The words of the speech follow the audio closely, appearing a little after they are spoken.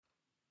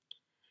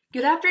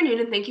Good afternoon,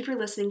 and thank you for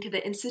listening to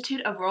the Institute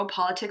of World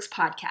Politics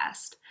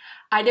podcast.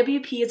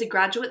 IWP is a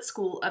graduate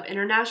school of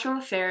international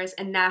affairs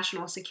and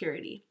national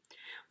security.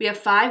 We have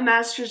 5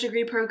 master's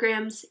degree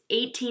programs,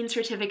 18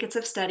 certificates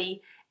of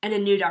study, and a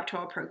new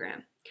doctoral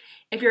program.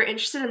 If you're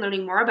interested in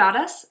learning more about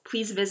us,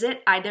 please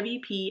visit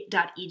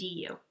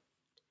iwp.edu.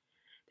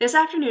 This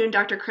afternoon,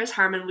 Dr. Chris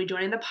Harmon will be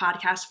joining the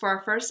podcast for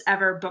our first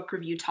ever book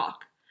review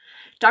talk.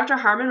 Dr.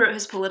 Harmon wrote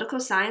his political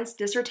science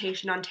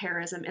dissertation on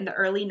terrorism in the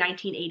early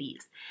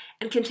 1980s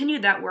and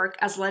continued that work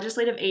as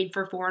Legislative Aide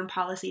for Foreign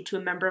Policy to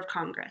a member of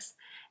Congress,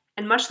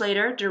 and much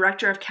later,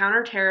 Director of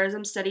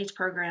Counterterrorism Studies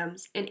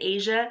programs in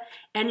Asia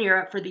and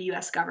Europe for the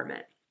U.S.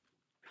 government.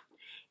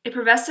 A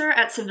professor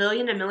at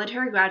civilian and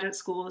military graduate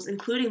schools,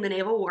 including the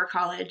Naval War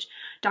College,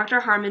 Dr.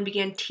 Harmon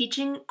began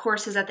teaching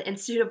courses at the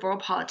Institute of World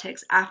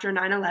Politics after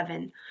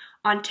 9/11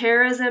 on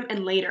terrorism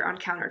and later on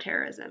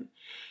counterterrorism.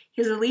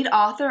 He is the lead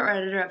author or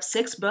editor of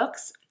 6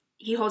 books.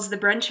 He holds the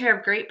Bren Chair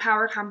of Great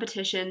Power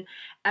Competition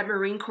at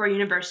Marine Corps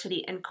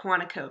University in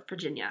Quantico,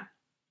 Virginia.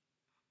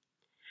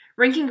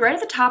 Ranking right at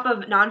the top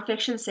of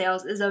nonfiction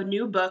sales is a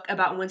new book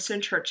about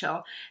Winston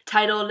Churchill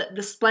titled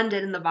The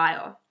Splendid and the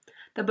Vile.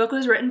 The book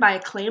was written by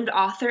acclaimed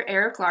author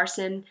Erik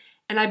Larson,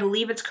 and I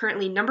believe it's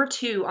currently number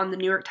 2 on the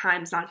New York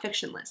Times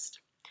nonfiction list.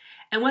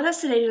 And with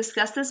us today to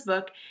discuss this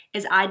book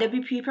is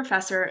IWP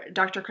professor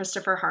Dr.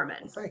 Christopher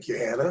Harmon. Thank you,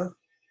 Anna.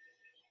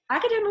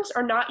 Academics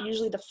are not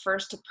usually the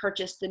first to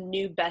purchase the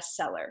new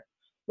bestseller.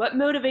 What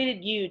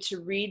motivated you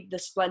to read The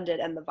Splendid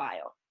and the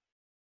Vile?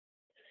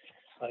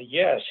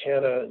 Yes,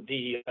 Hannah,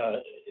 the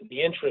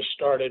interest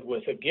started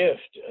with a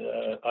gift.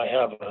 I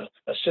have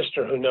a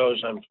sister who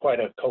knows I'm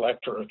quite a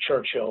collector of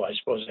Churchill. I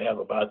suppose I have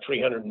about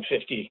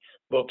 350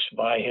 books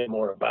by him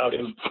or about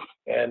him,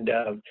 and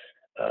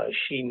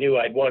she knew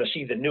I'd want to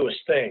see the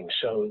newest thing,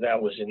 so that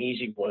was an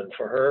easy one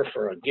for her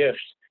for a gift.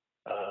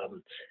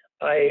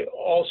 I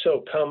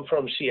also come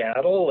from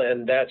Seattle,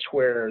 and that's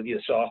where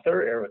this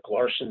author, Erik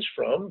Larson's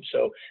from.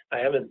 So I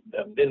haven't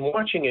been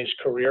watching his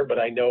career, but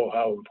I know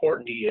how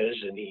important he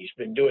is, and he's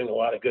been doing a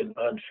lot of good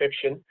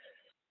nonfiction.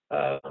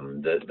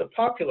 The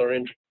popular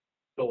interest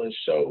is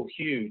so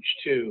huge,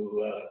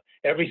 too.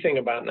 Everything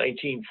about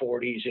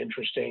 1940 is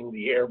interesting.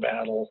 The air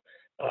battle,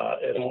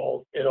 it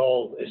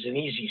all is an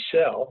easy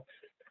sell.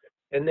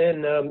 And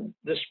then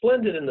The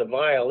Splendid and the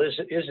Vile is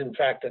in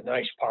fact a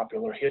nice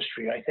popular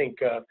history. I think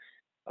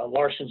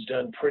Larson's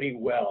done pretty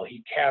well.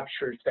 He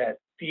captures that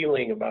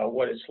feeling about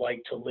what it's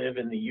like to live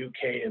in the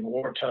UK in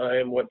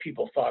wartime, what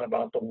people thought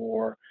about the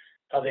war,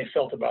 how they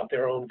felt about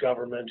their own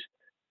government.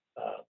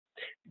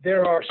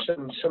 There are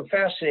some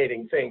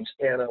fascinating things,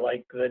 Anna,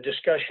 like the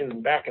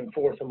discussion back and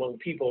forth among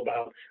people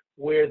about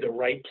where the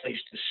right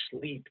place to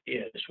sleep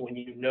is when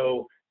you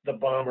know the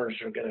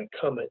bombers are going to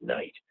come at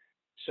night.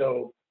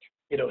 So,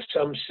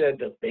 some said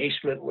the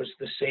basement was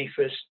the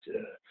safest.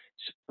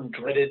 Some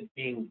dreaded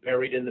being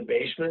buried in the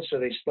basement, so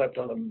they slept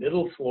on the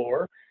middle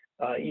floor,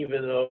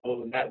 even though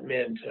that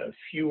meant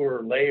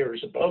fewer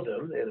layers above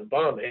them in a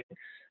bombing.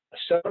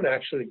 Some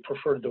actually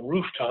preferred the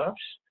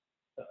rooftops.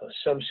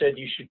 Some said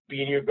you should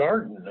be in your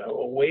garden,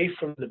 away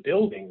from the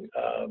building,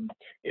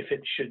 if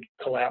it should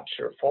collapse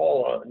or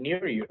fall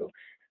near you.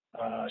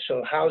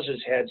 So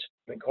houses had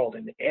something called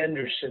an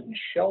Anderson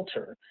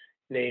shelter,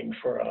 named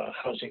for a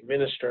housing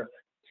minister.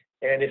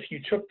 And if you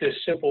took this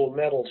simple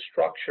metal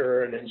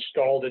structure and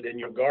installed it in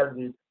your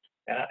garden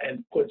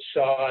and put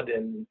sod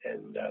and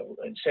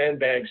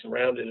sandbags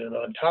around it and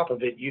on top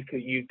of it, you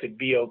could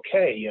be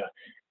okay.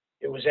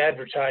 It was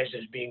advertised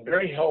as being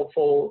very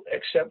helpful,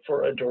 except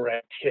for a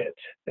direct hit.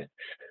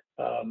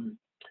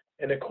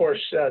 And of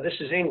course, this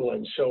is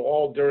England, so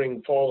all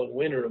during fall and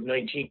winter of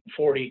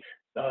 1940,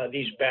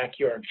 these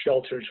backyard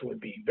shelters would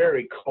be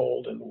very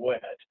cold and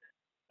wet.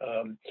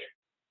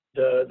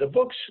 The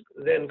book's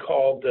then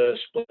called The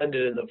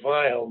Splendid and the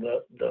Vile.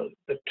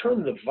 The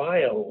term the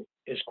vile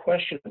is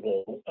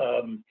questionable.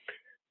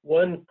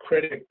 One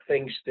critic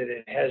thinks that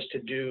it has to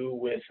do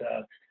with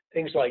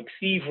things like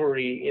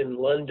thievery in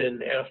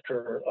London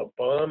after a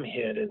bomb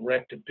hit and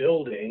wrecked a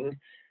building.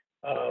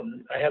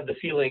 I have the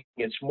feeling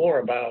it's more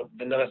about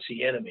the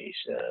Nazi enemies,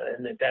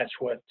 and that's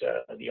what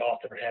the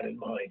author had in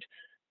mind.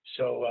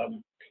 So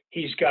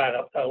he's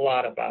got a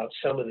lot about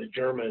some of the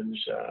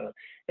Germans.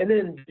 And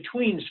then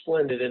between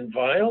Splendid and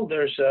Vile,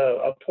 there's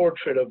a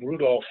portrait of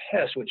Rudolf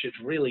Hess, which is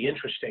really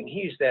interesting.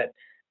 He's that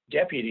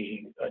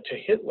deputy to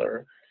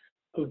Hitler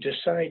who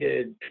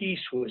decided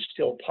peace was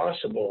still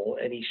possible,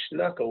 and he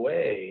snuck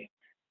away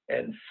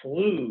and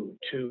flew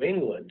to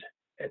England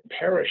and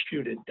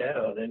parachuted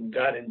down and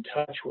got in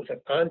touch with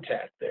a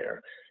contact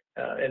there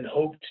and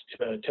hoped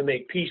to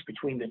make peace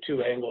between the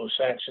two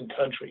Anglo-Saxon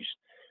countries.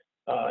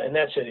 And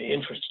that's an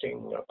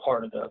interesting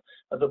part of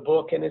the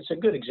book, and it's a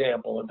good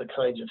example of the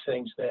kinds of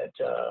things that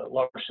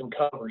Larson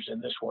covers in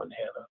this one,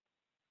 Hannah.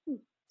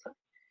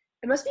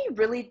 It must be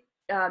really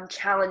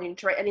challenging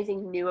to write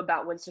anything new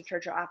about Winston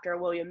Churchill after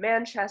William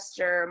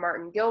Manchester,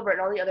 Martin Gilbert,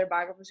 and all the other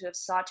biographers who have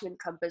sought to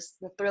encompass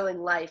the thrilling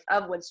life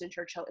of Winston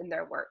Churchill in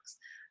their works.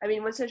 I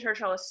mean, Winston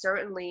Churchill is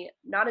certainly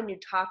not a new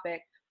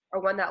topic, or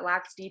one that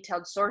lacks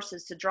detailed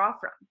sources to draw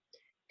from?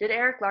 Did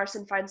Erik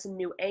Larson find some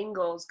new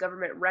angles,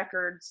 government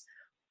records,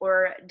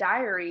 or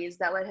diaries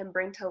that let him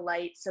bring to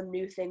light some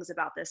new things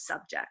about this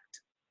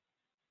subject?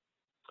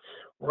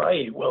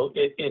 Right. Well,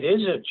 it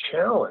is a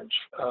challenge.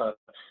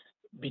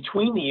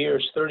 Between the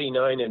years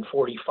 39 and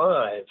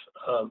 45,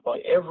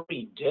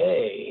 every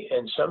day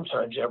and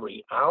sometimes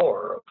every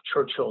hour of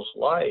Churchill's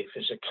life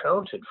is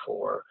accounted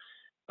for.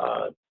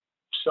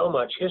 So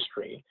much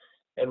history.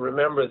 And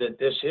remember that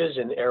this is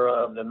an era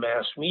of the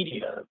mass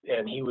media,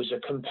 and he was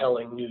a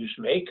compelling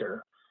newsmaker.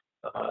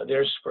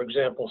 There's, for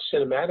example,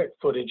 cinematic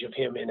footage of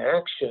him in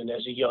action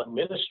as a young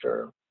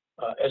minister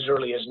as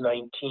early as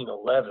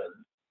 1911.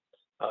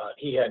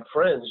 He had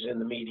friends in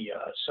the media,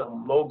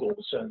 some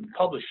moguls and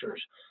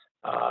publishers.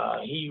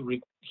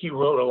 He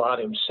wrote a lot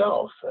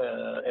himself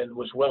and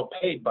was well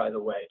paid, by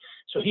the way.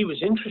 So he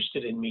was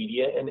interested in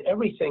media, and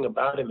everything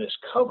about him is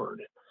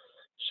covered.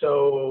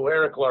 So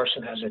Erik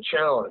Larson has a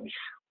challenge.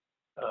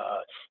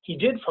 He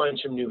did find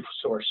some new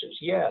sources,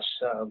 yes,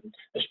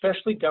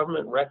 especially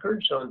government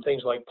records on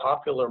things like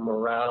popular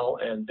morale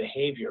and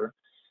behavior.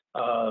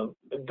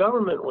 The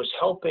government was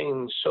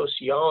helping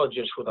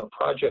sociologists with a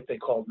project they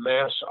called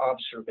mass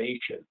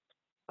observation.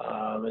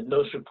 And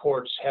those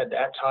reports had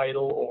that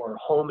title, or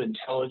home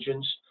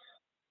intelligence,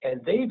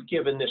 and they've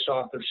given this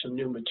author some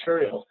new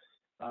material.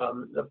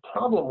 The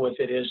problem with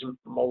it is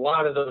a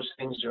lot of those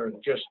things are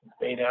just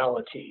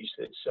banalities.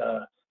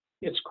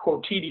 It's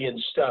quotidian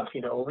stuff,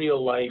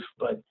 real life,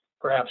 but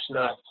perhaps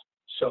not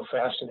so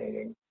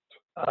fascinating.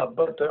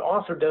 But the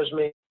author does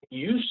make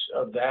use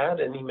of that,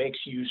 and he makes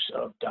use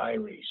of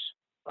diaries.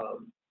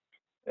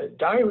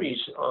 Diaries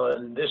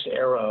on this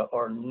era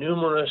are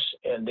numerous,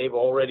 and they've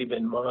already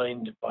been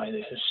mined by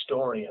the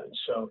historians.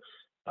 So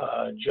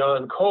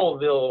John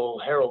Colville,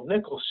 Harold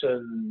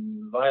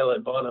Nicholson,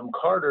 Violet Bonham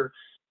Carter,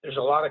 there's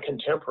a lot of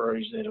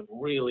contemporaries that have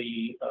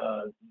really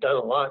done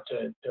a lot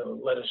to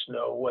let us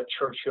know what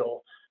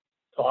Churchill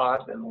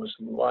thought and was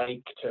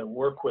like to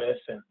work with,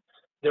 and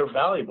they're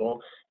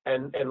valuable.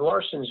 And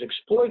Larson's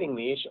exploiting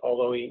these,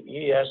 although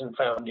he hasn't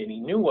found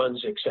any new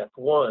ones except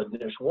one.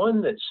 There's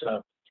one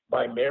that's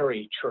by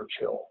Mary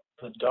Churchill,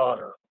 the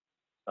daughter,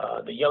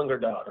 the younger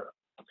daughter.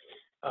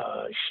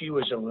 She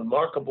was a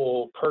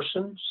remarkable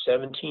person,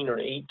 17 or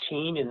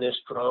 18 in this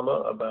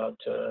drama about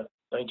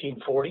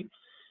 1940.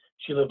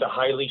 She lived a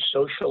highly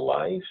social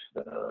life.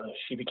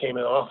 She became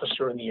an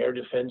officer in the Air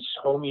Defense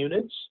Home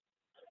Units.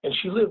 And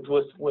she lived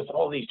with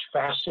all these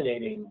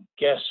fascinating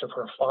guests of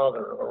her father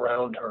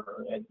around her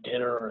at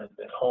dinner and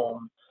at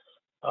home.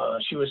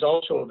 She was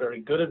also a very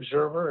good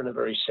observer and a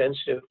very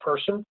sensitive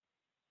person.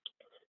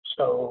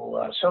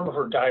 So some of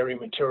her diary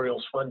material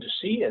is fun to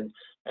see,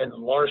 and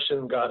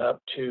Larson got up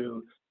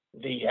to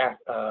the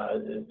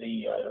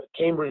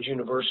Cambridge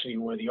University,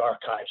 where the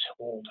archives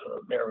hold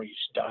Mary's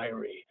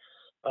diary.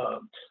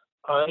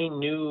 I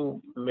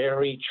knew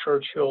Mary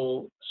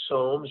Churchill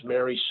Soames,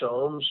 Mary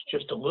Soames,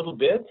 just a little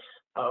bit.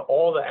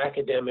 All the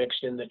academics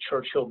in the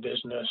Churchill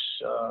business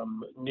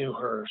knew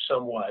her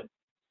somewhat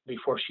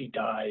before she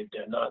died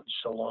not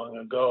so long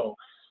ago.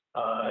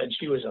 And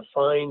she was a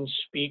fine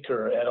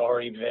speaker at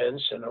our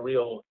events and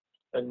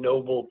a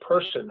noble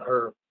person.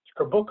 Her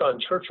book on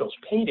Churchill's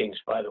paintings,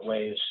 by the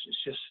way, is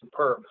just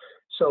superb.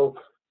 So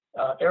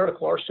Erik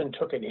Larson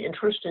took an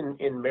interest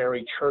in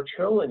Mary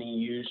Churchill, and he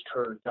used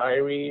her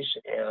diaries,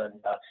 and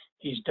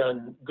he's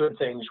done good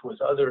things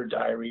with other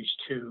diaries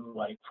too,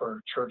 like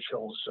for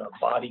Churchill's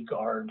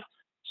bodyguard.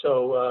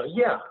 So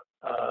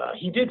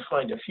he did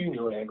find a few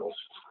new angles.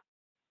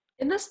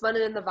 In The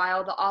Splendid and the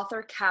Vile, the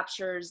author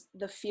captures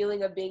the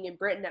feeling of being in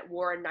Britain at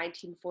war in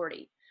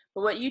 1940.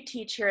 But what you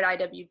teach here at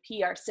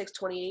IWP, our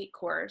 628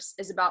 course,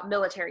 is about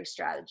military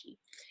strategy.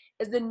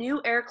 Is the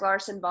new Erik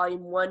Larson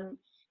volume one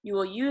you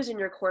will use in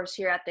your course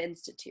here at the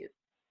Institute?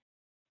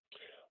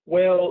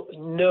 Well,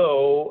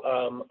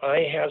 no.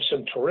 I have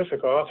some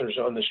terrific authors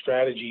on the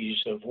strategies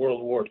of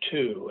World War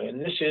II, and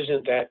this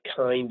isn't that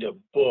kind of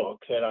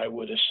book that I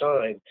would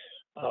assign.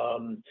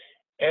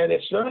 And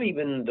it's not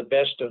even the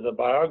best of the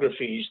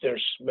biographies.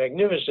 There's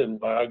magnificent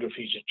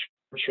biographies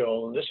of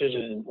Churchill, and this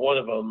isn't one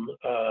of them.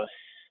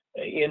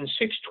 In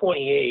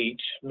 628,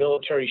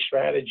 military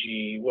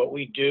strategy, what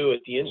we do at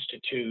the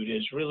Institute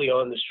is really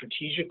on the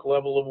strategic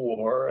level of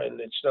war, and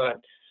it's not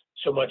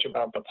so much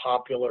about the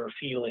popular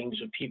feelings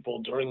of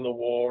people during the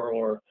war,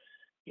 or,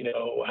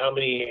 how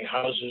many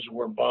houses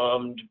were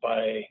bombed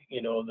by,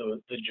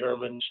 the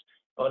Germans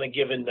on a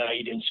given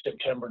night in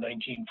September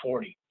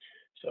 1940.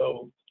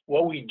 So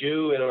what we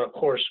do in our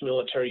course,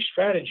 Military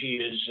Strategy,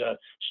 is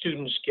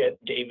students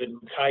get David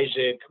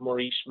McIsaac,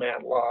 Maurice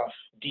Matloff,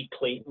 D.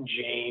 Clayton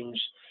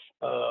James,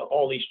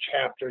 all these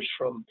chapters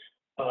from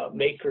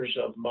Makers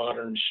of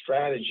Modern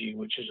Strategy,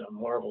 which is a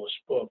marvelous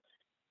book.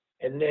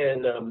 And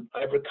then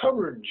I've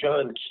recovered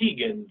John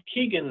Keegan.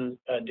 Keegan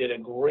did a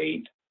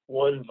great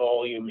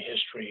one-volume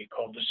history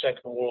called The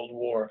Second World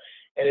War,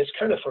 and it's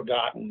kind of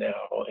forgotten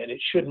now, and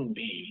it shouldn't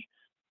be.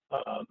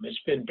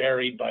 It's been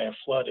buried by a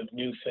flood of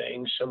new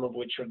things, some of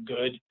which are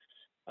good.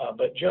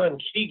 But John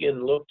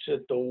Keegan looked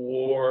at the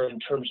war in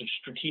terms of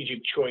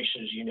strategic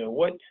choices. You know,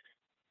 what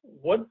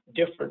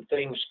different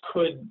things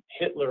could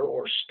Hitler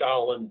or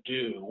Stalin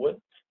do?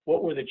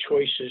 What were the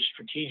choices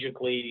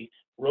strategically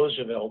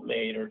Roosevelt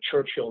made or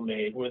Churchill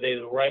made? Were they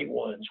the right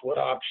ones? What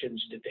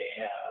options did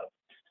they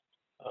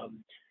have?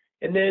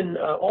 And then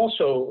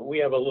also we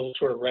have a little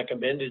sort of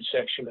recommended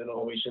section and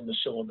always in the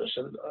syllabus.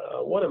 And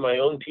one of my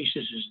own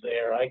pieces is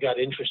there. I got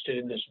interested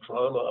in this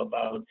drama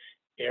about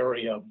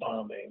area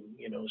bombing,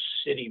 you know,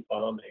 city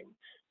bombing.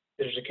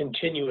 There's a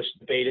continuous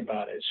debate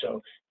about it.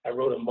 So I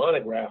wrote a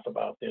monograph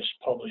about this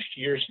published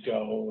years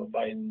ago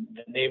by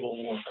the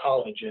Naval War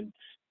College, and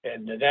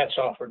that's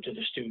offered to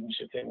the students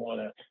if they want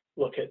to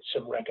look at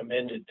some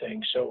recommended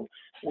things. So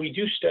we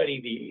do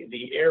study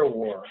the air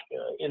war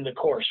in the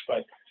course,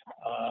 but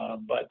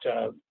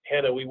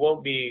Hannah, we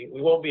won't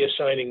be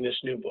assigning this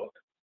new book.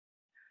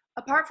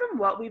 Apart from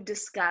what we've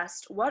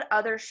discussed, what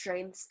other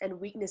strengths and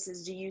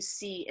weaknesses do you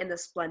see in the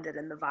Splendid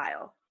and the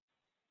Vile?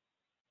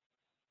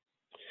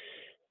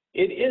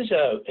 It is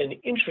an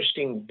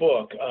interesting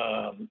book.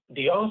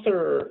 The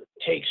author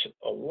takes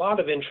a lot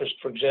of interest,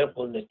 for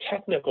example, in the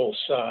technical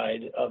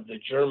side of the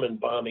German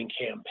bombing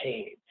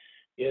campaign.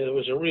 There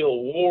was a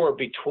real war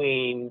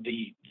between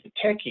the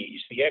techies,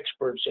 the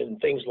experts in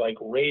things like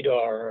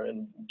radar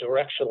and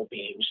directional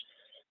beams.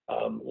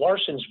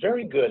 Larson's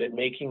very good at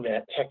making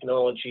that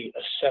technology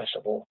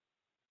accessible.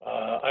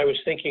 I was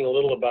thinking a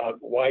little about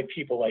why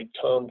people like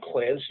Tom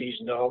Clancy's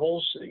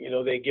novels, you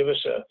know, they give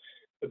us a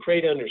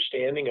great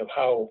understanding of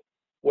how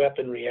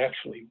weaponry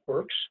actually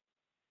works.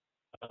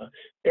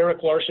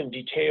 Erik Larson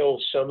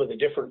details some of the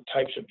different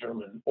types of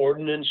German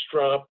ordnance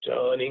dropped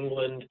on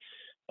England,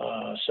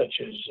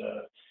 such as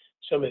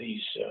some of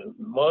these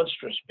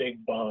monstrous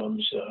big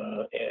bombs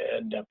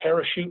and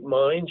parachute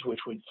mines,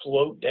 which would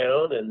float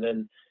down and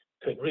then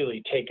could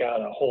really take out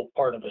a whole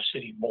part of a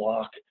city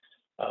block.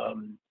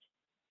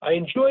 I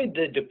enjoyed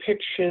the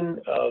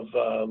depiction of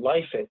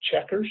life at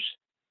Chequers.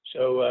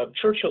 So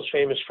Churchill's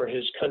famous for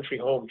his country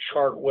home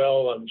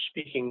Chartwell. I'm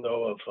speaking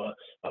though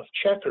of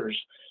Chequers.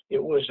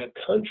 It was a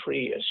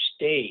country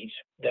estate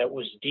that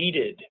was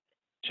deeded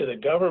to the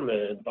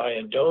government by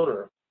a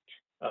donor.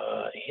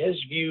 His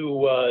view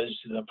was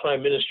the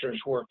prime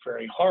ministers work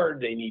very hard.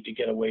 They need to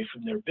get away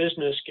from their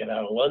business, get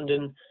out of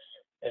London.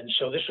 And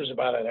so this was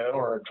about an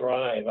hour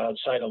drive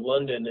outside of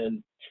London.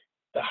 And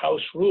the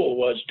house rule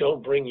was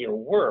don't bring your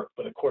work.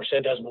 But of course,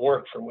 that doesn't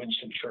work for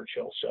Winston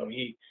Churchill. So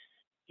he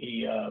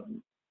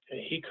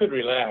could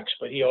relax,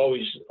 but he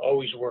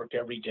always worked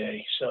every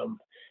day some.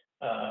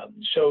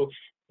 So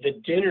the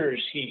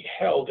dinners he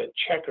held at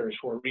Chequers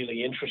were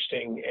really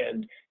interesting,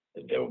 and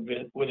there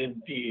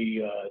would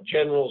be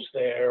generals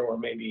there, or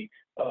maybe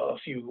a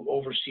few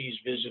overseas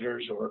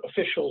visitors or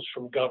officials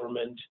from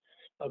government,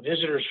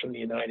 visitors from the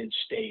United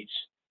States.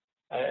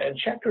 And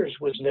Chequers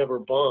was never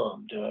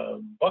bombed.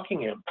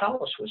 Buckingham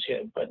Palace was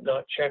hit, but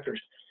not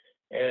Chequers.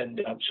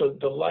 And so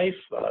the life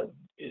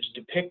is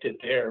depicted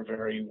there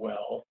very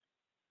well.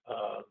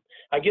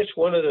 I guess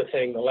one other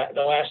thing, the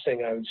last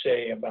thing I would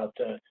say about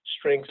the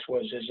strengths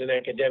was, as an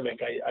academic,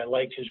 I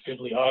liked his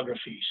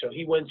bibliography. So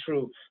he went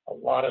through a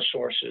lot of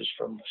sources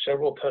from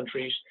several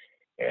countries,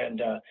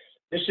 and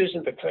this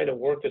isn't the kind of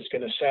work that's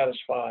going to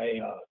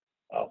satisfy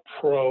a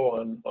pro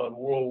on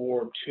World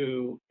War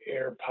II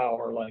air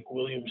power like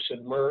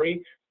Williamson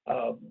Murray,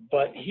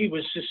 but he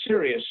was a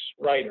serious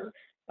writer,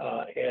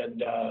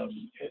 and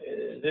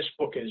this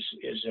book is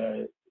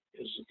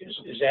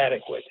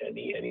adequate, and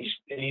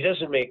he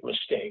doesn't make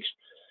mistakes.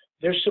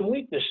 There's some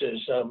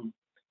weaknesses.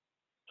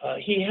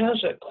 He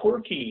has a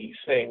quirky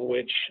thing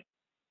which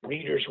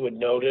readers would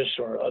notice,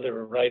 or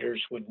other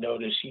writers would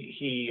notice.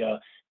 He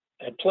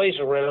plays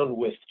around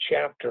with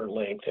chapter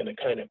length in a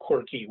kind of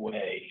quirky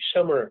way.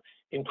 Some are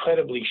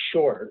incredibly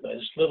short,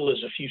 as little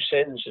as a few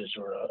sentences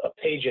or a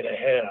page and a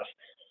half.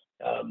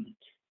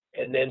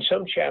 And then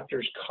some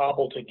chapters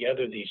cobble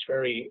together these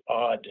very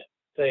odd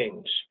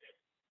things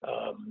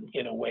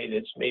in a way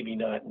that's maybe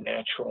not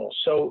natural.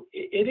 So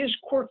it is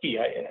quirky.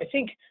 I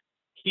think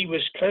he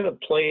was kind of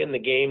playing the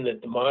game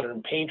that the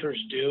modern painters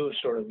do,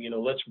 sort of,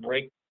 let's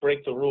break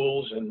the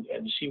rules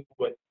and see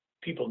what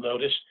people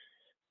notice.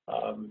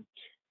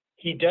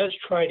 He does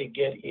try to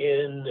get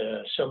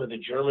in some of the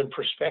German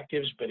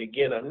perspectives, but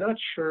again, I'm not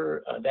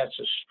sure that's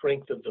a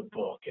strength of the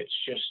book.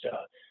 It's just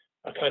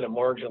a kind of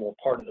marginal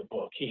part of the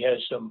book. He has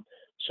some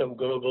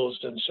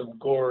Goebbels and some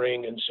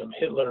Göring and some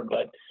Hitler,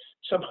 but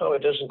somehow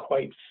it doesn't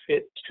quite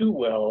fit too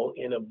well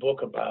in a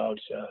book about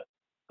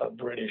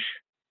British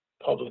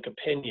public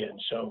opinion.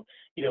 So,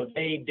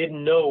 they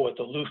didn't know what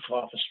the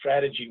Luftwaffe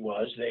strategy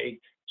was. They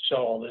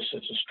saw all this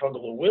as a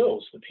struggle of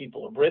wills, the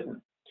people of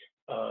Britain.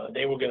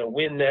 They were going to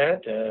win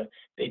that.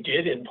 They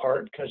did, in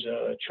part because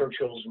of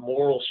Churchill's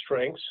moral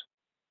strengths,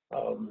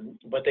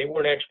 but they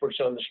weren't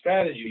experts on the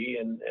strategy,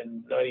 and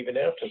not even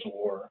after the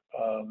war.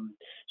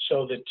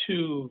 So the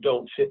two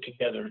don't fit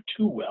together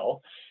too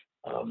well.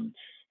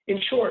 In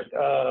short,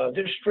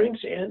 there's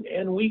strengths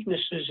and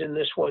weaknesses in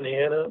this one,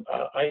 Hannah.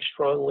 I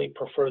strongly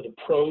prefer the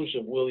prose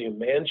of William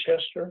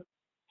Manchester.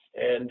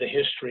 and the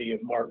history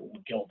of Martin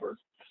Gilbert.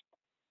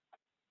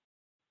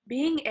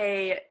 Being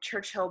a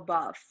Churchill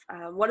buff,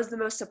 what is the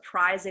most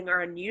surprising or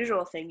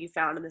unusual thing you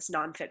found in this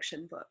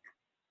nonfiction book?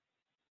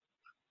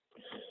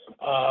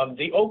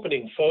 The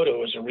opening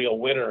photo is a real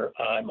winner.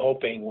 I'm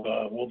hoping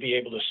we'll be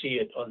able to see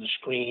it on the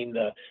screen.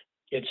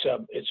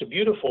 It's a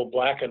beautiful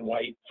black and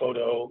white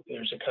photo.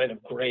 There's a kind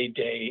of gray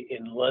day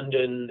in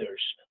London.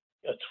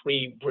 There's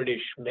 3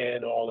 British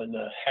men all in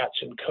the hats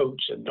and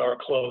coats and dark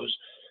clothes.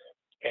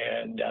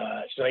 And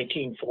it's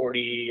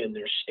 1940, and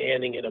they're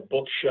standing in a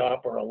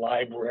bookshop or a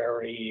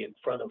library in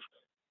front of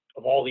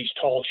all these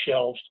tall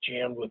shelves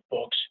jammed with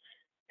books.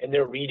 And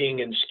they're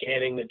reading and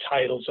scanning the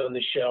titles on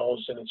the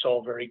shelves, and it's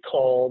all very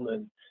calm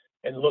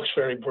and looks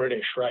very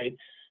British, right?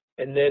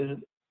 And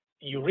then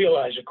you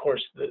realize, of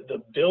course,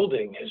 the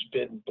building has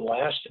been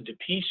blasted to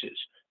pieces.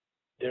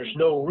 There's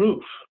no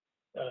roof.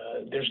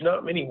 There's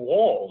not many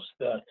walls.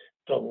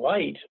 The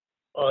light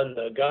on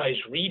the guys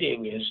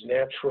reading is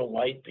natural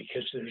light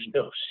because there's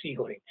no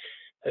ceiling.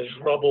 There's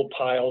rubble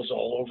piles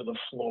all over the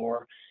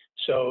floor.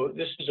 So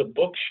this is a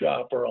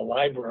bookshop or a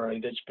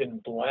library that's been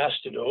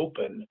blasted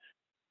open.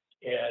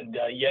 And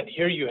yet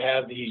here you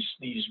have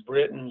these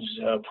Britons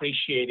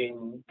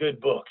appreciating good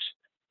books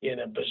in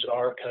a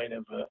bizarre kind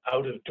of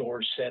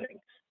out-of-door setting.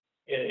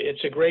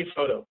 It's a great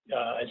photo.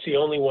 It's the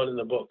only one in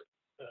the book.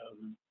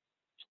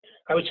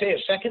 I would say a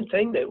second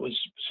thing that was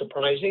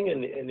surprising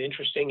and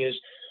interesting is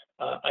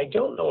I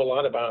don't know a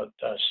lot about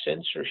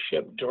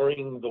censorship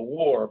during the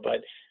war,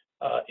 but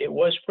it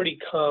was pretty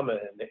common,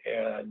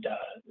 and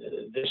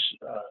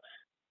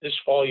this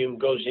volume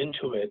goes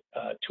into it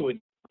to a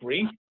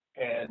degree.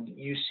 And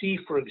you see,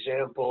 for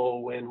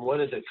example, when one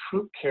of the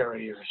troop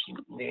carriers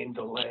named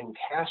the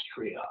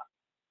Lancastria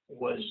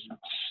was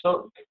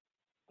sunk,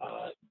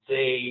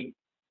 they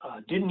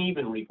didn't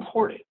even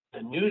report it.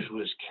 The news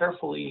was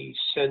carefully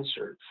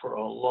censored for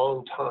a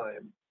long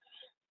time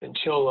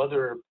until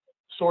other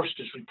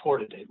sources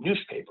reported it,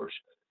 newspapers.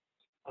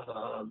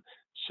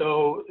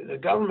 So the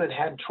government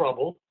had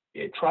trouble.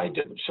 It tried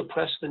to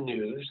suppress the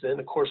news. Then,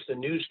 of course, the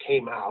news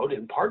came out,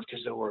 in part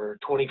because there were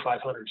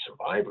 2,500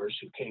 survivors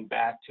who came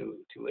back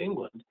to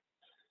England.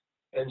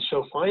 And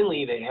so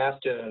finally, they have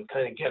to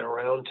kind of get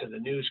around to the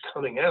news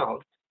coming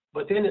out.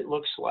 But then it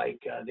looks like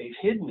they've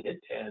hidden it.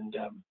 And,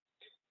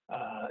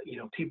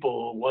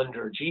 people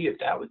wonder, gee, if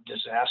that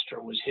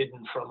disaster was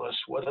hidden from us,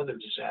 what other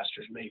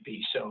disasters may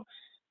be? So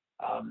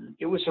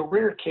it was a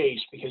rare case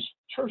because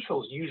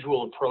Churchill's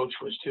usual approach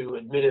was to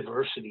admit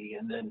adversity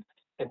and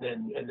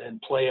then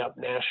play up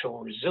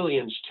national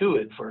resilience to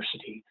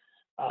adversity.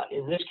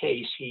 In this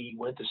case, he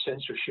went the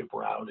censorship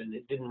route, and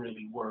it didn't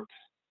really work.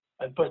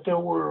 But there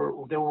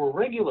were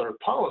regular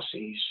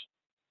policies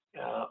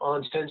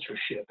on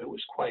censorship. It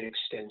was quite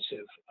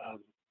extensive.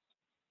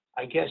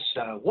 I guess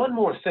one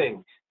more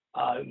thing.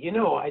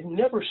 I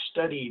never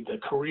studied the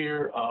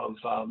career of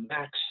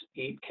Max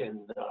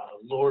Aitken,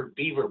 Lord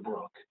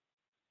Beaverbrook.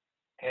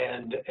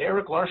 And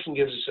Erik Larson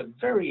gives us a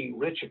very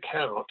rich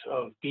account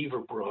of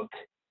Beaverbrook.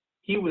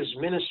 He was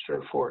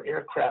Minister for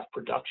Aircraft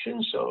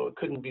Production, so it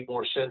couldn't be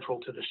more central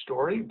to the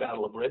story,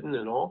 Battle of Britain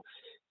and all.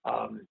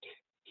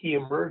 He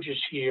emerges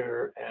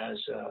here as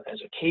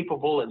a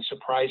capable and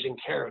surprising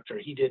character.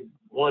 He did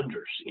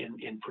wonders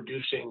in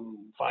producing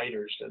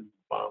fighters and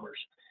bombers.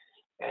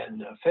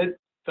 And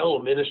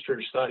fellow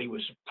ministers thought he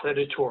was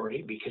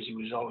predatory because he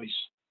was always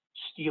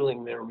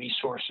stealing their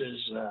resources.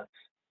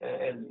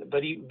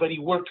 But he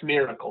worked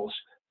miracles.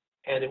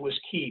 And it was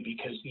key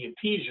because the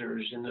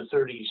appeasers in the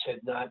 30s had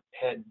not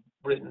had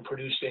Britain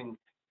producing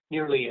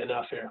nearly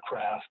enough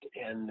aircraft,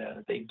 and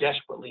they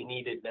desperately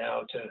needed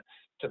now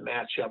to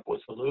match up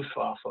with the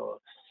Luftwaffe.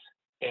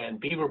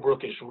 And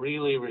Beaverbrook is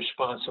really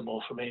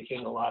responsible for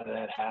making a lot of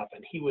that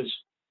happen. He was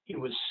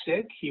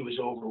sick. He was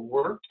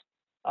overworked.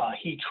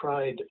 He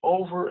tried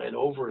over and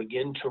over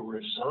again to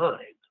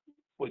resign,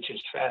 which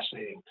is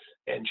fascinating.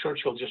 And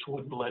Churchill just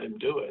wouldn't let him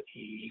do it.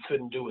 He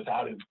couldn't do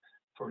without him.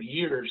 For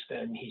years,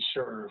 then he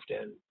served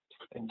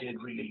and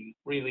did really,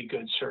 really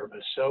good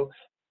service. So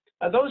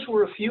those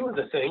were a few of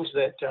the things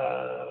that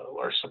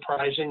are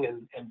surprising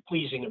and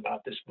pleasing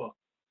about this book.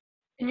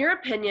 In your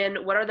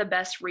opinion, what are the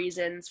best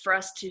reasons for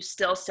us to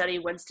still study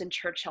Winston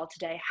Churchill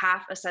today,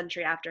 half a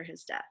century after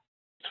his death?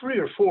 3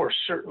 or 4,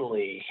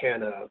 certainly,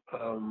 Hannah.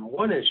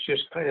 One is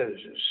just kind of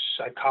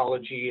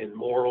psychology and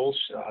morals.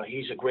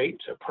 He's a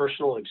great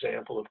personal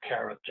example of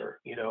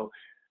character.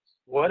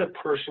 What a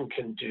person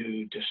can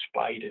do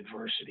despite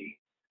adversity.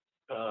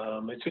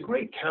 It's a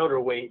great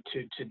counterweight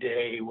to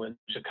today when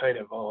there's a kind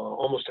of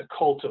almost a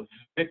cult of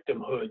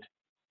victimhood.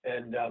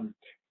 And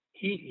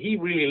he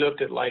really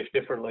looked at life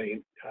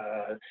differently.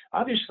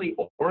 Obviously,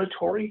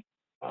 oratory.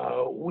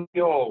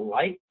 We all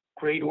like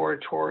great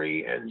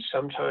oratory, and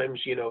sometimes,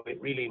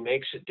 it really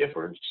makes a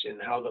difference in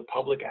how the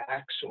public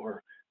acts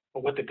or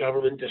what the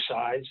government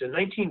decides. And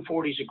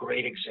 1940 is a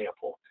great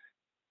example.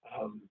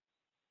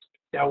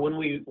 Now, when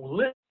we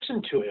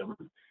listen to him,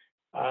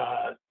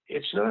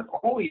 it's not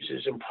always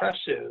as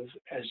impressive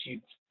as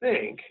you'd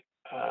think.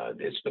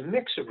 it's the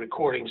mix of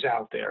recordings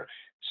out there.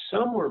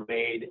 Some were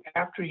made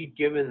after he'd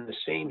given the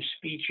same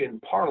speech in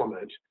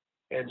Parliament,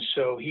 and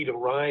so he'd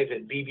arrive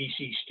at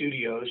BBC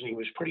studios and he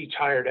was pretty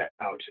tired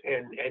out,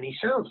 and he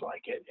sounds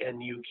like it,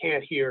 and you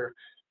can't hear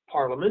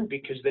Parliament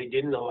because they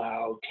didn't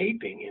allow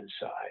taping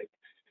inside.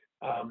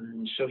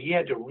 So he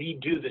had to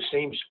redo the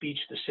same speech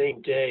the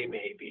same day,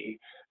 maybe.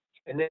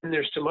 And then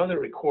there's some other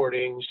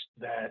recordings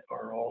that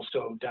are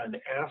also done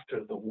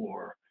after the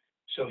war.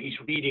 So he's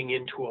reading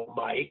into a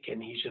mic,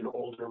 and he's an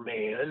older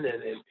man,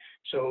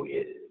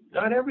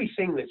 not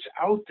everything that's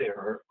out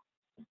there,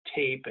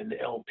 tape and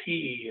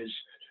LP, is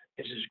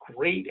as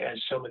great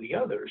as some of the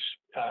others.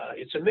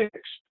 It's a mix.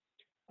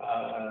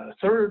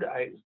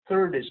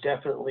 Third is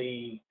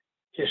definitely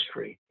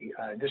history.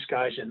 This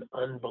guy's an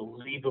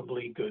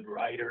unbelievably good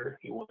writer.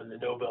 He won the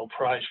Nobel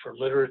Prize for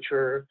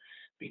Literature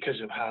because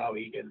of how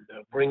he can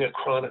bring a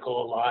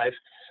chronicle alive.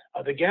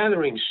 The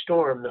Gathering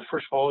Storm, the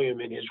first volume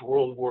in his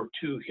World War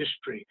II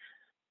history,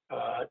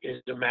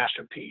 is a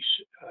masterpiece.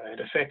 It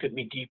affected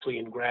me deeply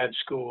in grad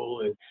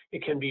school, and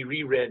it can be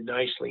reread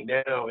nicely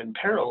now in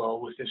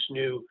parallel with this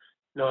new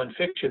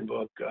nonfiction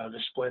book, The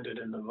Splendid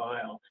and the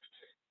Vile.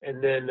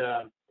 And then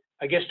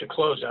I guess to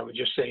close, I would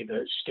just say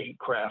the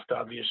statecraft,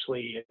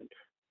 obviously.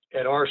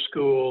 At our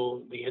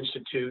school, the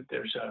Institute,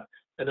 there's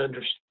an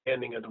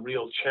understanding of the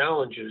real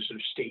challenges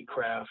of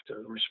statecraft,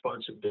 the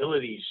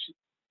responsibilities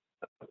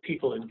of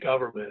people in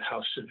government,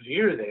 how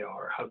severe they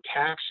are, how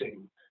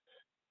taxing.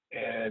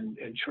 And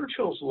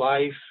Churchill's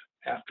life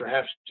after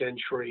half a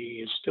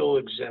century is still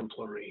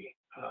exemplary.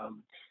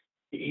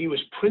 He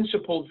was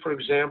principled, for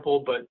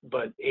example,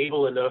 but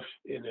able enough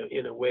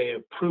in a way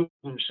of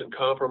prudence and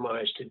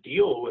compromise to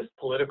deal with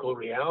political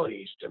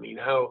realities. I mean,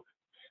 how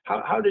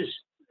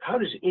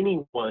does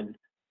anyone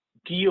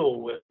deal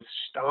with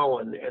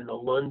Stalin and the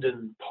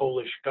London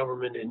Polish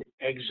government in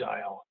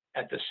exile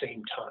at the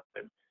same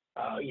time?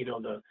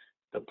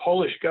 The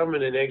Polish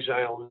government in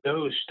exile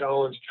knows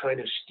Stalin's trying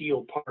to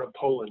steal part of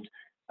Poland.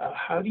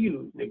 How do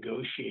you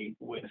negotiate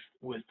with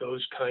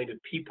those kind of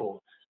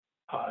people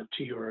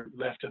to your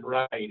left and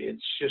right?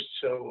 It's just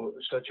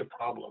such a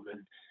problem.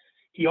 And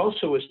he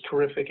also was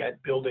terrific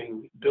at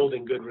building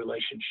good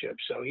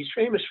relationships. So he's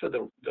famous for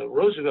the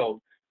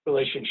Roosevelt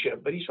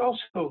relationship, but he's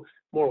also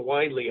more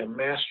widely a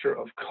master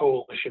of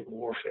coalition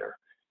warfare.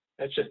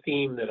 That's a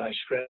theme that I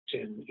stress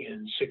in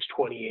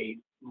 628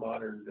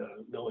 modern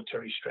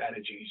military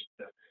strategies.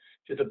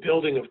 The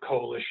building of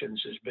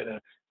coalitions has been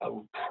a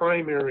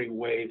primary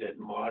way that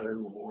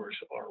modern wars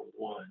are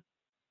won.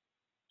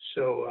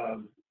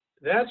 So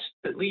that's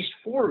at least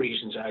 4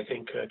 reasons I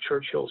think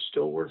Churchill's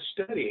still worth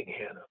studying,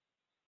 Hannah.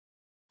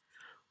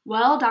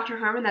 Well, Dr.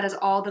 Harmon, that is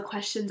all the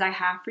questions I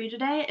have for you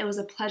today. It was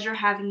a pleasure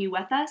having you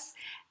with us.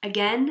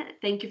 Again,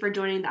 thank you for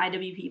joining the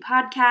IWP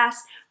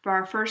podcast for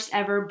our first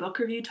ever book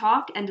review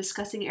talk and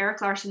discussing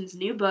Erik Larson's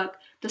new book,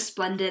 The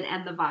Splendid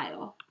and the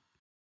Vile.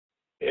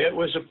 It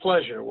was a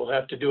pleasure. We'll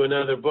have to do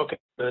another book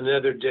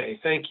another day.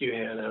 Thank you,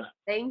 Hannah.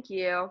 Thank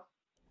you.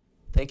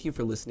 Thank you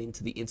for listening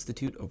to the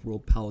Institute of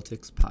World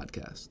Politics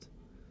podcast.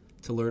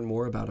 To learn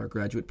more about our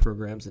graduate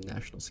programs in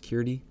national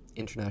security,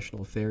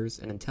 international affairs,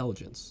 and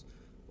intelligence,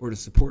 or to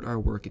support our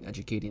work in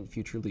educating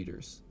future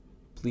leaders,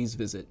 please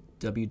visit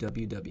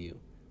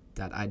www.iwp.edu.